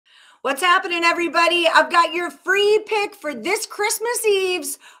What's happening, everybody? I've got your free pick for this Christmas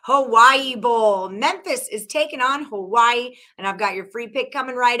Eve's Hawaii Bowl. Memphis is taking on Hawaii, and I've got your free pick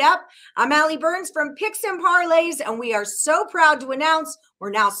coming right up. I'm Allie Burns from Picks Parlays, and we are so proud to announce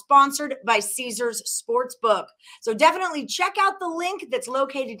we're now sponsored by Caesars Sportsbook. So definitely check out the link that's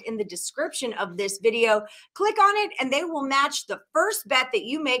located in the description of this video. Click on it, and they will match the first bet that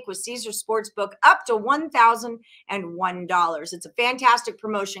you make with Caesars Sportsbook up to $1,001. It's a fantastic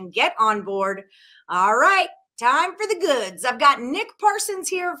promotion. Get on board. All right, time for the goods. I've got Nick Parsons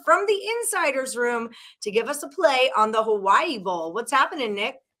here from the Insiders Room to give us a play on the Hawaii Bowl. What's happening,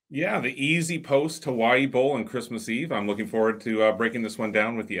 Nick? Yeah, the easy post Hawaii Bowl on Christmas Eve. I'm looking forward to breaking this one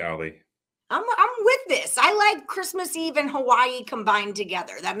down with you, Allie. I'm with this. I like Christmas Eve and Hawaii combined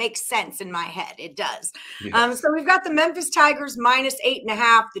together. That makes sense in my head. It does. Yes. So we've got the Memphis Tigers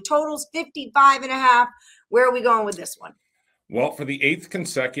 -8.5. The total's 55.5. Where are we going with this one? Well, for the 8th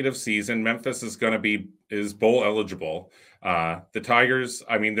consecutive season, Memphis is bowl eligible. The Tigers,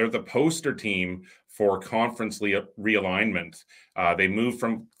 I mean, they're the poster team for conference realignment. They moved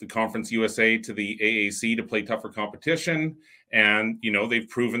from the Conference USA to the AAC to play tougher competition. And, you know, they've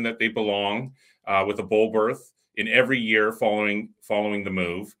proven that they belong with a bowl berth in every year following the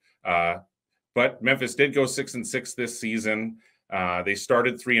move. But Memphis did go 6-6 this season. They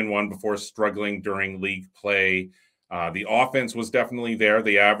started 3-1 before struggling during league play. The offense was definitely there.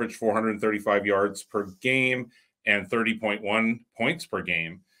 They averaged 435 yards per game and 30.1 points per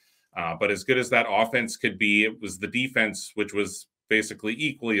game. But as good as that offense could be, it was the defense, which was basically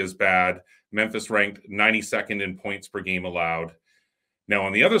equally as bad. Memphis ranked 92nd in points per game allowed. Now,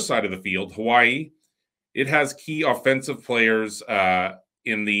 on the other side of the field, Hawaii, it has key offensive players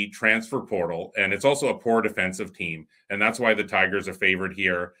in the transfer portal, and it's also a poor defensive team. And that's why the Tigers are favored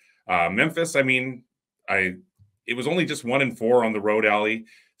here. Memphis, I mean, it was only just 1-4 on the road, Alley.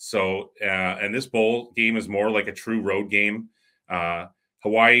 So, and this bowl game is more like a true road game.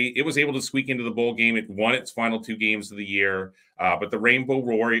 Hawaii, it was able to squeak into the bowl game. It won its final 2 games of the year. But the Rainbow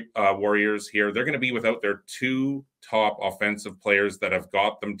Warriors here, they're going to be without their 2 top offensive players that have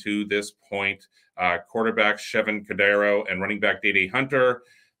got them to this point. Quarterback Chevin Cordero and running back Day Hunter,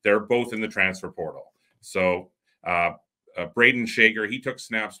 they're both in the transfer portal. So Braden Shager, he took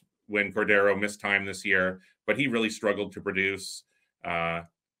snaps when Cordero missed time this year, but he really struggled to produce.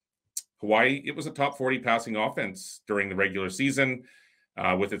 Hawaii, it was a top 40 passing offense during the regular season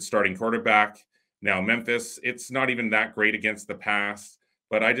with its starting quarterback. Now, Memphis, it's not even that great against the pass,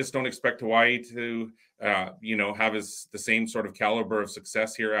 but I just don't expect Hawaii to, have the same sort of caliber of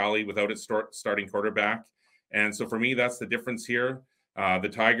success here, Allie, without its starting quarterback. And so for me, that's the difference here. The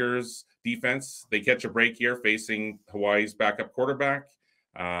Tigers defense, they catch a break here facing Hawaii's backup quarterback.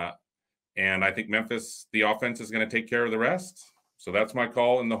 And I think Memphis, the offense is going to take care of the rest. So that's my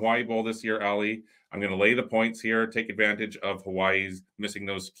call in the Hawaii Bowl this year, Allie. I'm going to lay the points here, take advantage of Hawaii's missing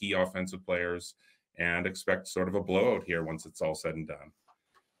those key offensive players, and expect sort of a blowout here once it's all said and done.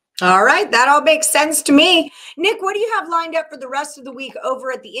 All right, that all makes sense to me. Nick, what do you have lined up for the rest of the week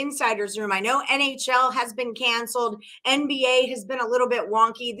over at the Insiders Room? I know NHL has been canceled. NBA has been a little bit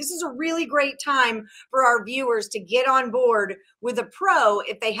wonky. This is a really great time for our viewers to get on board with a pro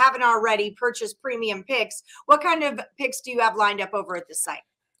if they haven't already purchased premium picks. What kind of picks do you have lined up over at the site?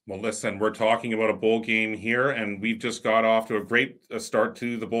 Well, listen, we're talking about a bowl game here, and we've just got off to a great start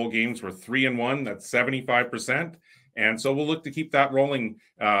to the bowl games. We're 3-1. That's 75%. And so we'll look to keep that rolling.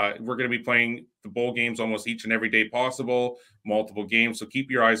 We're going to be playing the bowl games almost each and every day possible, multiple games. So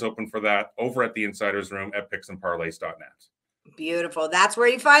keep your eyes open for that over at the Insiders Room at picksandparlays.net. Beautiful. That's where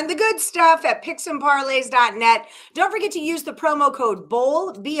you find the good stuff at picksandparlays.net. Don't forget to use the promo code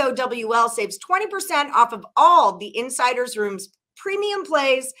BOWL, BOWL, saves 20% off of all the Insiders Room's premium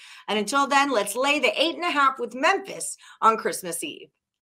plays. And until then, let's lay the 8.5 with Memphis on Christmas Eve.